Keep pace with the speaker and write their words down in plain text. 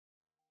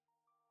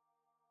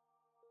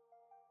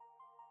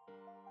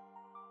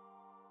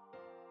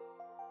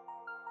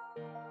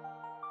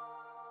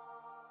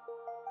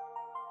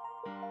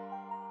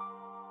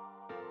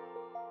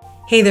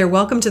Hey there,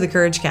 welcome to the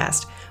Courage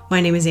Cast.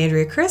 My name is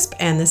Andrea Crisp,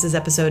 and this is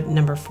episode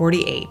number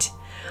 48.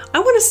 I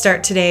want to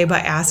start today by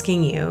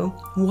asking you,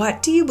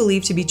 what do you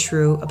believe to be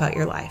true about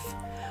your life?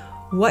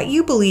 What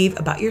you believe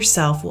about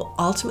yourself will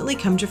ultimately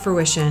come to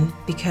fruition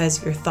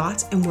because your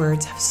thoughts and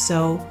words have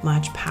so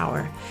much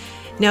power.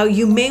 Now,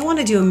 you may want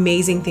to do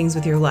amazing things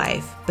with your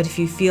life, but if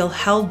you feel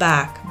held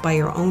back by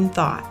your own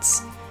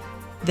thoughts,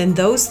 then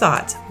those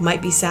thoughts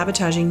might be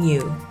sabotaging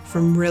you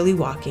from really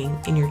walking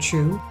in your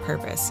true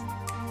purpose.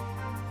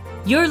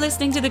 You're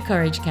listening to the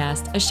Courage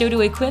Cast, a show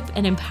to equip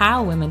and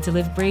empower women to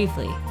live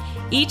bravely.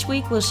 Each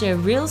week we'll share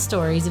real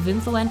stories of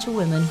influential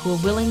women who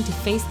are willing to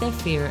face their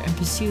fear and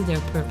pursue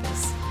their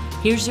purpose.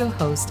 Here's your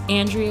host,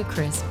 Andrea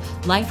Crisp,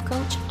 life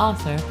coach,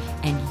 author,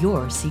 and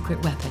your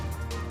secret weapon.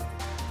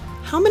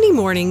 How many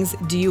mornings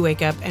do you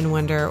wake up and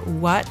wonder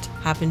what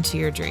happened to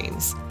your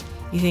dreams?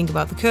 You think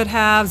about the could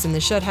haves and the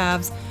should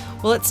haves.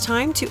 Well, it's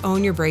time to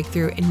own your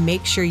breakthrough and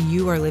make sure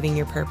you are living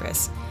your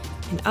purpose.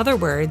 In other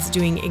words,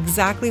 doing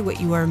exactly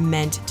what you are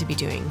meant to be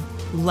doing.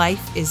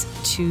 Life is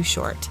too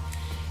short.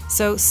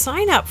 So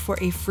sign up for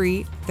a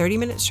free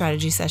 30-minute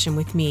strategy session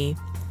with me,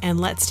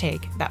 and let's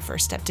take that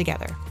first step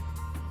together.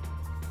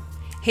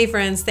 Hey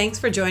friends, thanks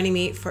for joining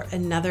me for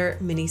another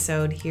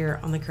mini-sode here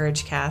on the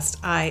Courage Cast.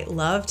 I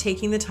love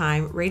taking the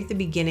time right at the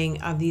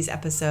beginning of these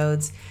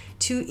episodes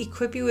to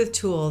equip you with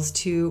tools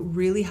to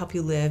really help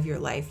you live your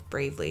life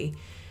bravely,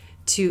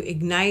 to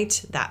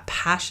ignite that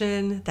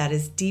passion that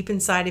is deep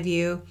inside of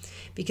you.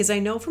 Because I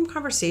know from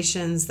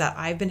conversations that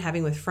I've been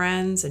having with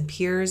friends and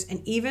peers,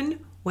 and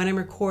even when I'm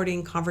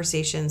recording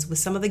conversations with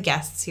some of the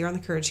guests here on the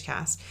Courage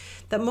Cast,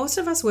 that most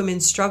of us women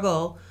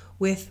struggle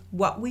with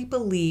what we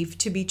believe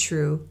to be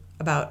true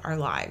about our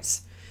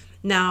lives.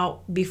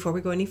 Now, before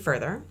we go any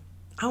further,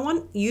 I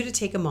want you to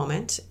take a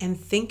moment and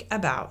think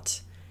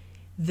about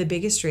the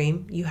biggest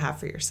dream you have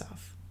for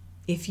yourself.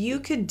 If you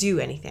could do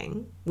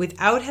anything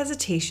without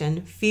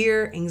hesitation,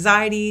 fear,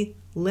 anxiety,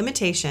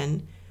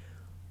 limitation,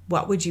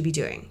 what would you be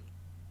doing?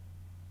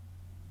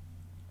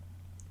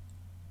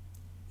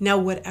 Now,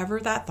 whatever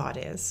that thought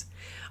is,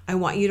 I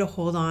want you to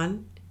hold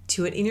on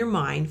to it in your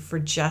mind for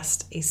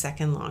just a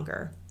second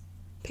longer.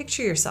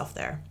 Picture yourself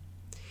there,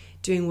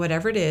 doing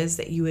whatever it is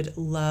that you would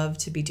love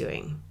to be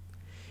doing.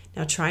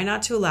 Now, try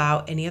not to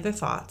allow any other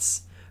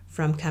thoughts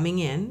from coming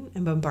in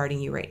and bombarding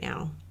you right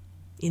now.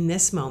 In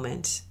this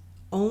moment,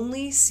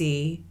 only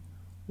see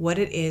what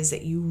it is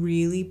that you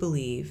really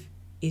believe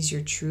is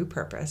your true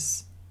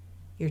purpose,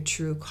 your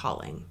true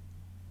calling.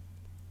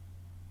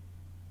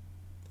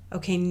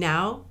 Okay,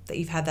 now that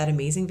you've had that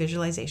amazing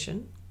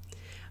visualization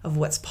of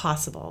what's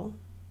possible,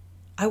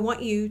 I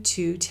want you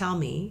to tell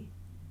me,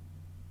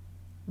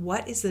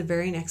 what is the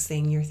very next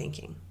thing you're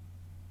thinking?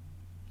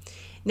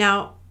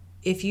 Now,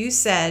 if you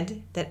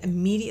said that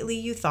immediately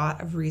you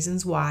thought of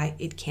reasons why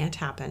it can't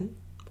happen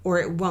or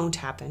it won't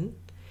happen,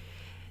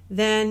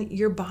 then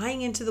you're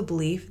buying into the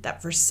belief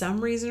that for some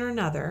reason or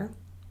another,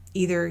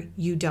 either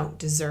you don't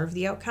deserve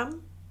the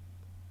outcome,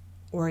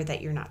 or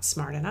that you're not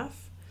smart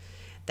enough,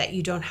 that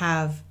you don't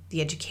have the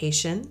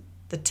education,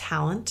 the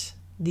talent,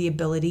 the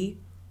ability,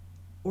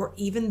 or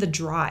even the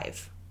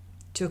drive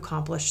to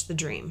accomplish the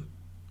dream.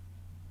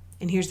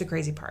 And here's the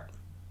crazy part.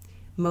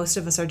 Most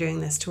of us are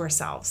doing this to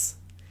ourselves.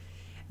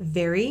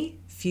 Very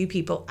few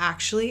people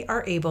actually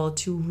are able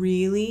to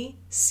really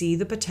see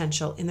the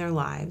potential in their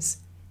lives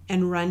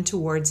and run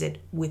towards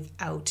it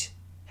without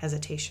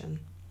hesitation.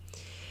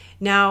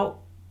 Now,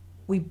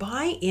 we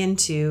buy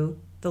into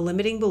the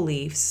limiting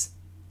beliefs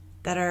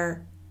that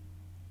are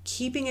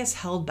keeping us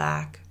held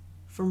back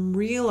from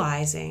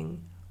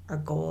realizing our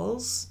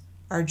goals,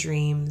 our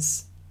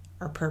dreams,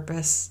 our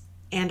purpose,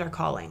 and our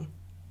calling.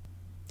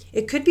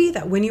 It could be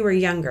that when you were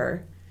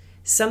younger,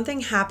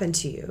 something happened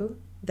to you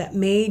that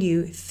made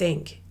you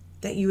think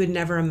that you would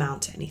never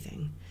amount to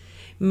anything.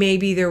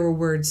 Maybe there were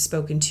words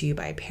spoken to you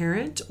by a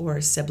parent or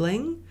a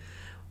sibling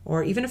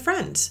or even a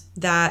friend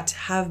that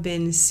have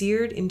been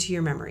seared into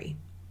your memory.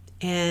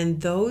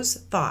 And those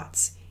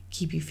thoughts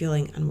keep you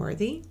feeling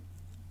unworthy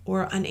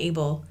or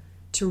unable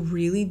to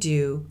really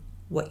do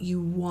what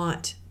you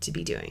want to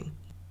be doing.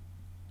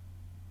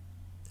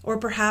 Or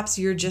perhaps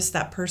you're just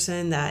that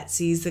person that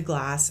sees the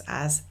glass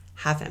as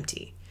half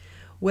empty.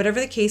 Whatever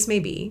the case may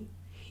be,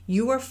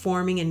 you are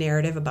forming a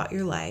narrative about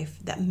your life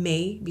that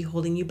may be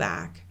holding you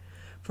back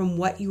from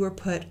what you were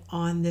put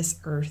on this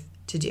earth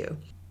to do.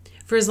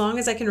 For as long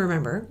as I can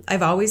remember,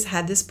 I've always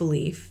had this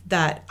belief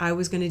that I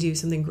was going to do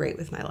something great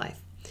with my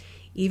life.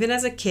 Even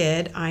as a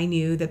kid, I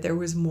knew that there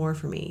was more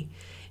for me.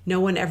 No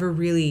one ever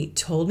really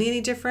told me any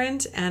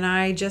different, and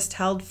I just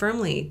held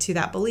firmly to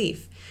that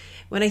belief.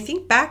 When I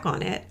think back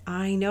on it,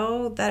 I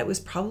know that it was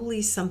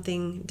probably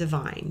something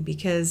divine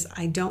because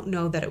I don't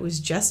know that it was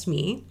just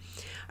me.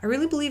 I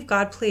really believe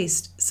God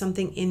placed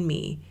something in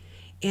me,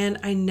 and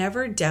I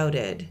never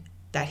doubted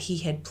that He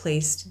had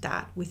placed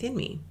that within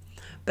me.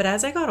 But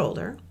as I got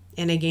older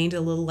and I gained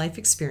a little life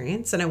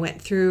experience, and I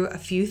went through a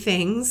few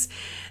things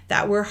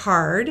that were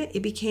hard.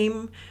 It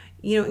became,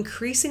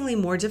 increasingly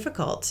more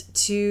difficult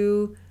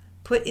to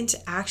put into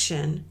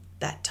action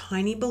that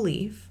tiny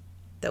belief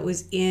that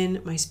was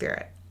in my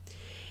spirit.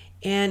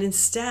 And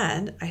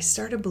instead, I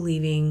started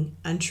believing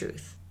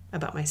untruth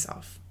about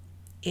myself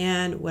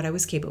and what I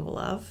was capable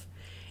of.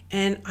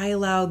 And I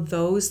allowed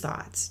those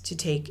thoughts to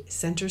take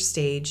center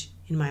stage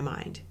in my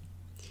mind.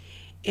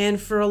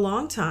 And for a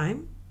long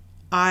time,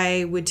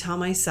 I would tell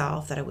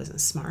myself that I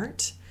wasn't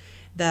smart,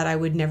 that I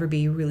would never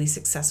be really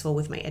successful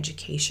with my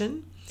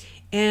education.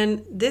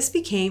 And this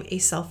became a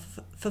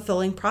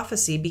self-fulfilling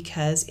prophecy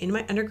because in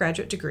my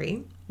undergraduate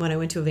degree, when I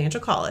went to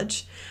Evangel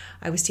College,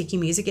 I was taking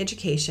music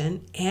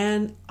education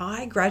and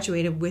I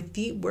graduated with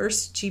the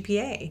worst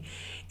GPA.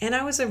 And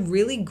I was a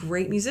really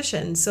great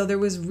musician, so there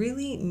was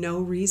really no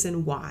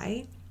reason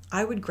why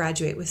I would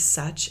graduate with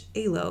such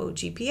a low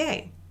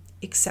GPA,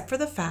 except for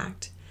the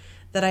fact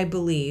that I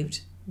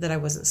believed that I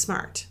wasn't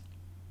smart.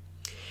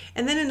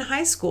 And then in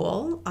high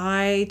school,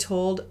 I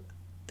told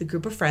the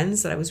group of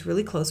friends that I was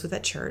really close with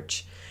at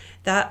church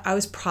that I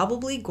was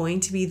probably going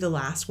to be the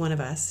last one of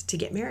us to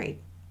get married.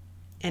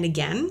 And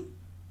again,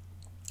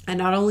 I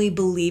not only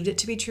believed it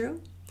to be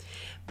true,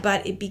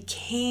 but it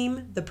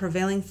became the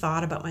prevailing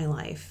thought about my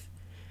life,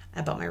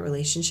 about my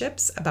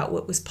relationships, about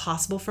what was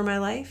possible for my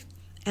life.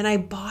 And I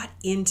bought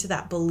into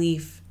that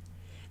belief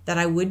that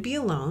I would be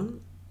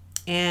alone.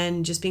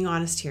 And just being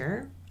honest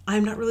here,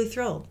 I'm not really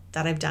thrilled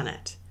that I've done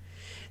it.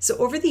 So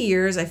over the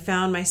years, I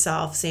found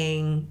myself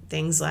saying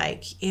things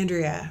like,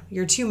 Andrea,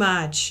 you're too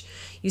much.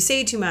 You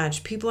say too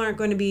much. People aren't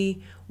going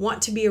to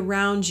want to be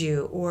around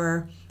you.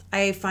 Or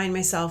I find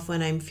myself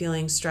when I'm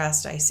feeling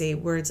stressed, I say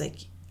words like,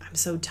 I'm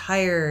so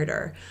tired,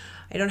 or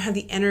I don't have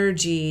the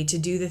energy to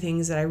do the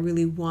things that I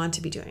really want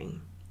to be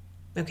doing.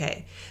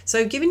 Okay, so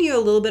I've given you a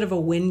little bit of a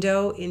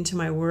window into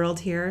my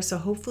world here, so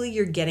hopefully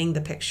you're getting the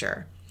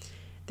picture.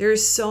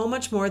 There's so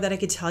much more that I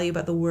could tell you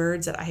about the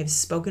words that I have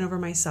spoken over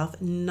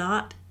myself,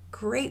 not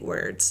great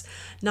words,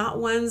 not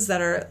ones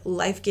that are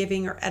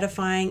life-giving or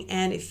edifying.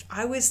 And if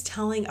I was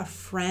telling a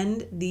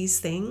friend these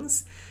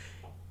things,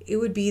 it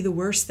would be the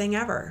worst thing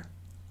ever.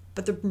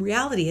 But the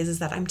reality is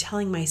that I'm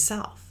telling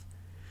myself.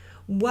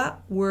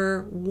 What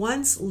were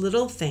once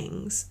little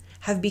things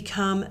have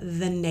become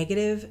the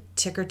negative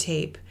ticker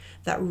tape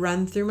that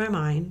run through my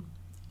mind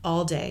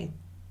all day,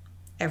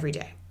 every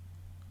day.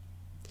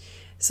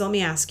 So let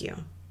me ask you,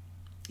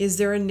 is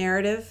there a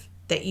narrative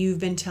that you've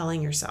been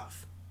telling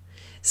yourself?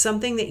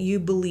 Something that you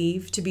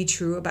believe to be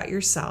true about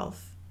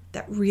yourself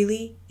that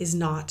really is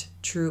not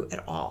true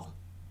at all?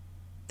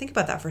 Think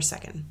about that for a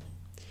second.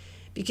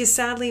 Because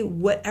sadly,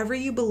 whatever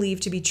you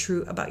believe to be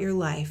true about your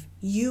life,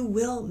 you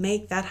will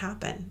make that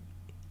happen.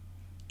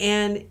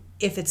 And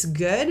if it's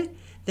good,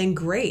 then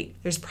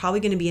great. There's probably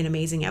going to be an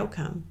amazing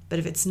outcome. But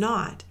if it's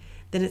not,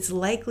 then it's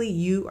likely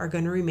you are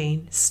going to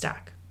remain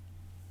stuck.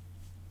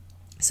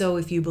 So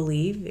if you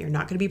believe you're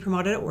not going to be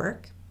promoted at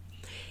work,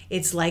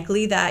 it's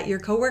likely that your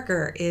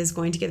coworker is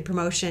going to get the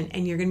promotion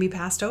and you're going to be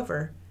passed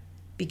over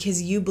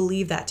because you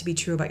believe that to be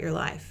true about your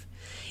life.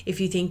 If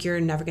you think you're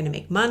never going to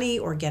make money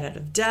or get out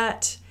of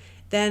debt,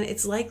 then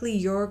it's likely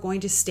you're going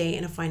to stay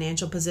in a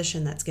financial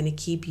position that's going to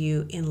keep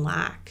you in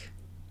lack.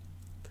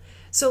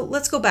 So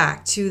let's go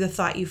back to the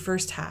thought you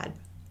first had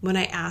when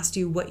I asked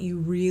you what you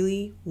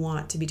really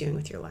want to be doing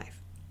with your life.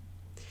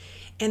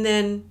 And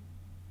then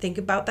think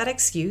about that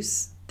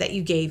excuse that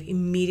you gave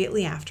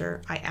immediately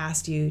after I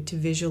asked you to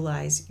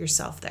visualize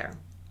yourself there.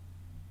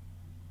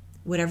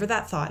 Whatever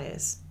that thought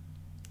is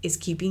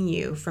keeping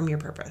you from your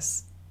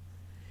purpose.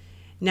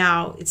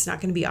 Now, it's not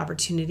going to be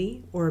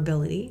opportunity or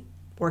ability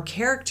or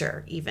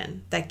character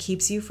even that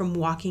keeps you from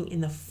walking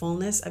in the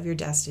fullness of your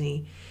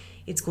destiny.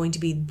 It's going to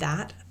be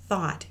that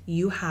thought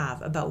you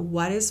have about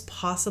what is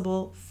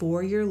possible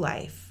for your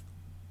life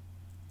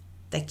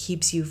that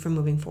keeps you from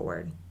moving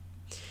forward.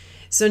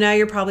 So now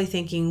you're probably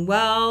thinking,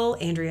 well,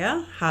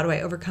 Andrea, how do I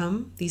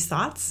overcome these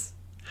thoughts?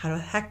 How the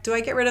heck do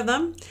I get rid of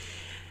them?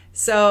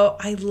 So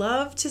I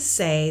love to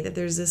say that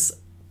there's this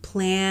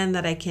plan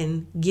that I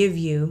can give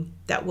you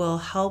that will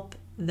help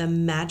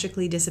them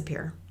magically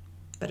disappear,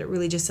 but it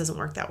really just doesn't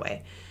work that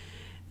way.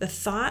 The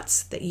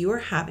thoughts that you are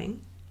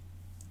having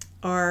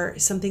are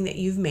something that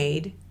you've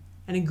made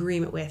an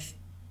agreement with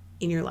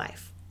in your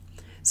life.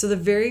 So the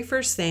very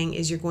first thing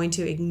is you're going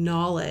to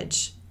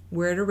acknowledge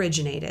where it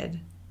originated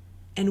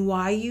and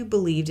why you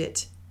believed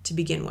it to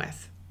begin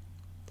with.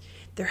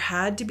 There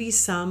had to be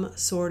some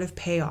sort of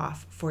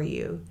payoff for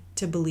you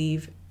to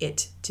believe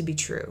it to be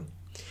true.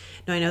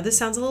 Now, I know this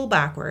sounds a little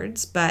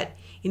backwards, but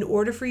in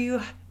order for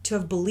you to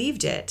have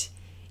believed it,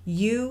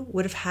 you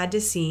would have had to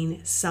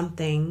seen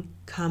something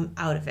come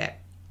out of it.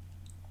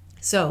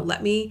 So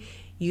let me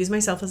use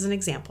myself as an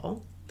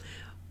example.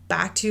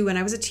 Back to when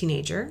I was a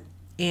teenager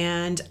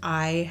and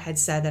I had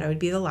said that I would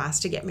be the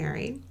last to get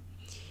married.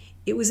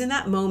 It was in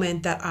that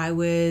moment that I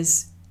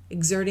was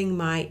exerting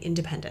my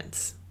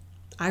independence.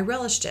 I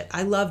relished it.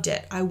 I loved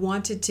it. I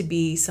wanted to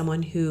be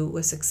someone who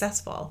was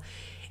successful.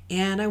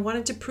 And I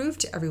wanted to prove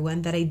to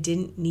everyone that I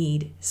didn't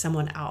need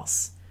someone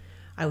else.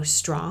 I was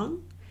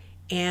strong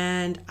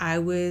and I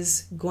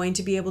was going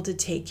to be able to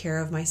take care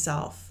of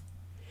myself.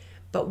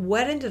 But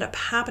what ended up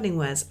happening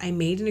was I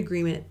made an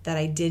agreement that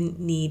I didn't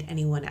need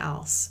anyone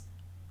else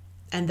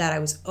and that I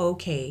was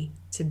okay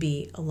to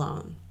be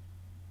alone.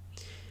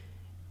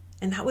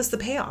 And that was the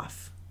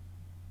payoff.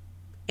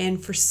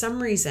 And for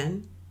some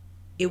reason,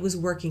 it was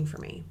working for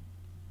me.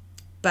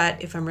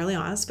 But if I'm really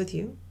honest with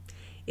you,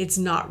 it's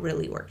not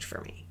really worked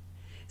for me.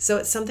 So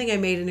it's something I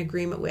made an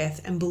agreement with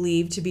and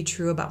believed to be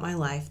true about my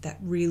life that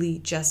really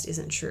just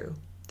isn't true.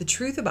 The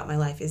truth about my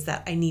life is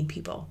that I need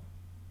people,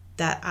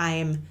 that I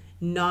am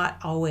not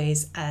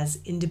always as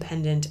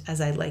independent as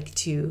I'd like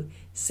to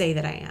say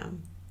that I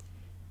am,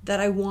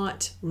 that I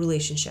want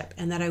relationship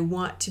and that I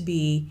want to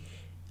be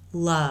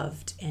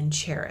loved and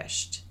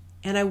cherished,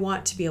 and I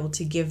want to be able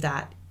to give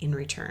that in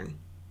return.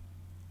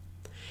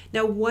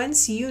 Now,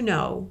 once you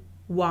know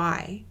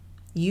why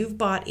you've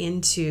bought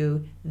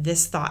into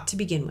this thought to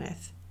begin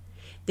with,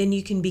 then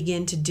you can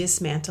begin to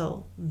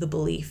dismantle the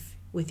belief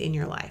within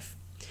your life.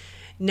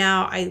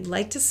 Now, I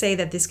like to say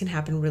that this can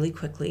happen really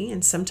quickly,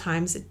 and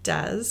sometimes it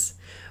does,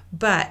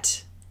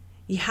 but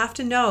you have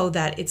to know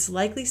that it's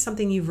likely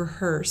something you've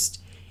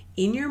rehearsed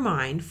in your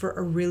mind for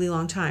a really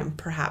long time,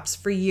 perhaps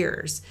for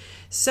years.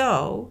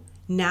 So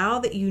now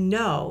that you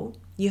know,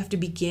 you have to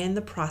begin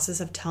the process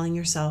of telling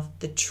yourself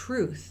the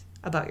truth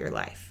about your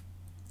life.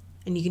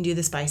 And you can do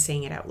this by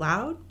saying it out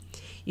loud.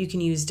 You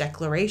can use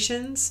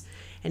declarations,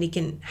 and it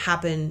can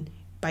happen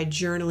by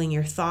journaling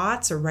your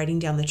thoughts or writing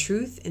down the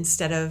truth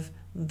instead of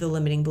the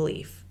limiting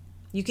belief.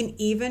 You can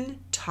even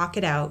talk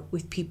it out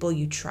with people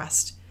you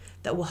trust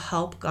that will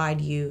help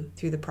guide you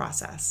through the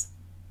process.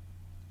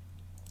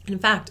 In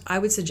fact, I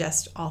would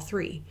suggest all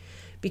three,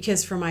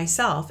 because for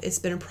myself, it's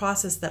been a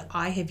process that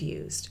I have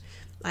used.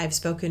 I've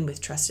spoken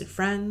with trusted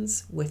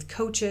friends, with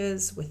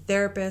coaches, with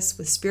therapists,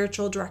 with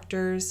spiritual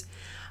directors.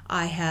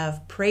 I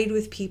have prayed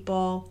with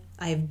people.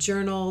 I have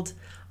journaled.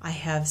 I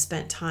have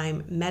spent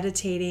time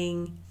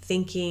meditating,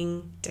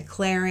 thinking,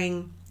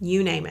 declaring,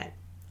 you name it.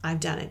 I've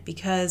done it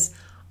because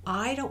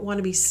I don't want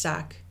to be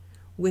stuck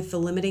with the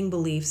limiting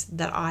beliefs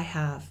that I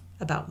have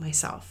about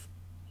myself.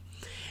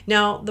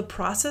 Now, the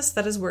process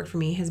that has worked for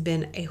me has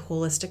been a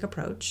holistic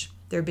approach.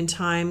 There have been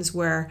times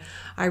where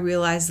I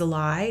realized the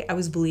lie I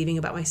was believing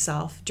about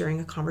myself during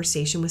a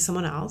conversation with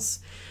someone else.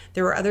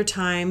 There were other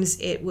times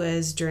it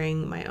was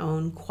during my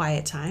own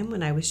quiet time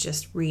when I was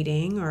just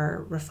reading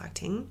or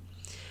reflecting.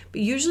 But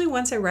usually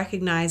once I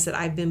recognize that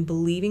I've been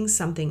believing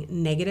something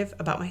negative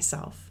about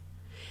myself,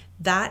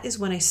 that is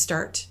when I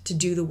start to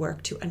do the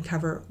work to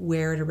uncover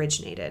where it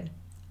originated.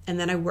 And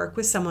then I work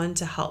with someone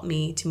to help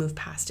me to move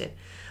past it.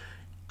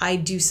 I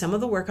do some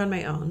of the work on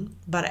my own,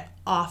 but I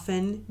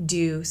often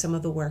do some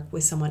of the work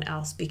with someone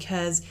else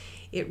because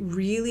it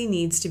really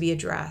needs to be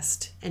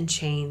addressed and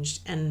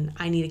changed, and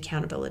I need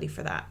accountability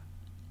for that.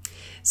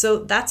 So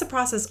that's a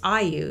process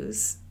I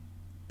use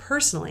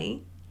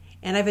personally,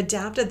 and I've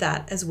adapted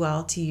that as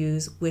well to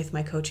use with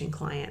my coaching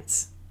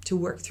clients to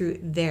work through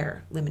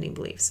their limiting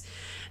beliefs.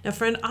 Now,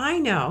 friend, I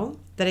know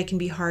that it can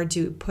be hard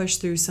to push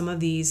through some of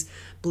these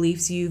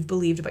beliefs you've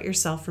believed about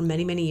yourself for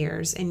many, many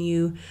years, and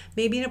you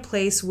may be in a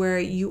place where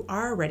you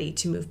are ready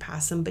to move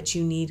past them, but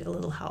you need a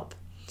little help.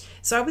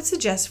 So I would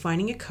suggest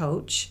finding a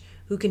coach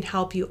who can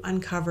help you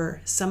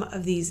uncover some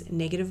of these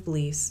negative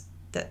beliefs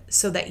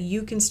so that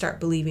you can start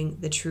believing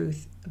the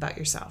truth about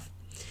yourself.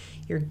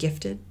 You're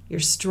gifted, you're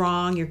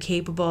strong, you're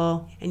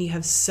capable, and you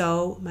have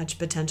so much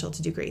potential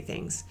to do great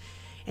things.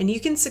 And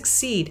you can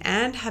succeed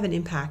and have an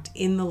impact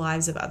in the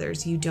lives of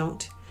others. You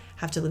don't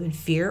have to live in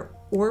fear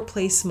or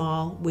play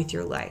small with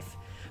your life.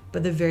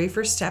 But the very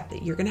first step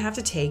that you're going to have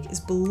to take is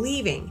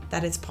believing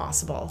that it's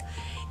possible,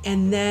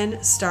 and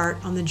then start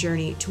on the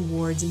journey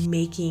towards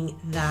making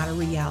that a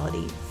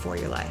reality for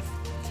your life.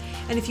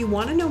 And if you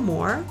want to know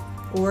more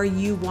or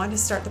you want to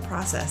start the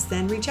process,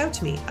 then reach out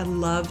to me. I'd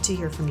love to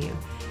hear from you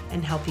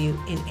and help you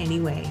in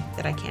any way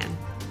that I can.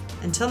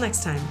 Until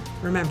next time,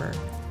 remember,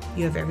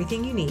 you have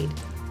everything you need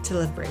to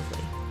live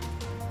bravely.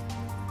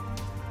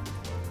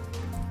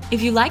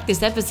 If you like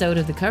this episode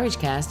of The Courage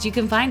Cast, you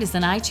can find us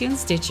on iTunes,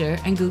 Stitcher,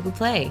 and Google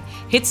Play.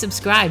 Hit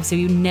subscribe so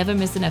you never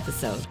miss an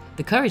episode.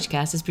 The Courage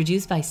Cast is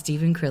produced by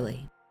Stephen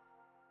Crilly.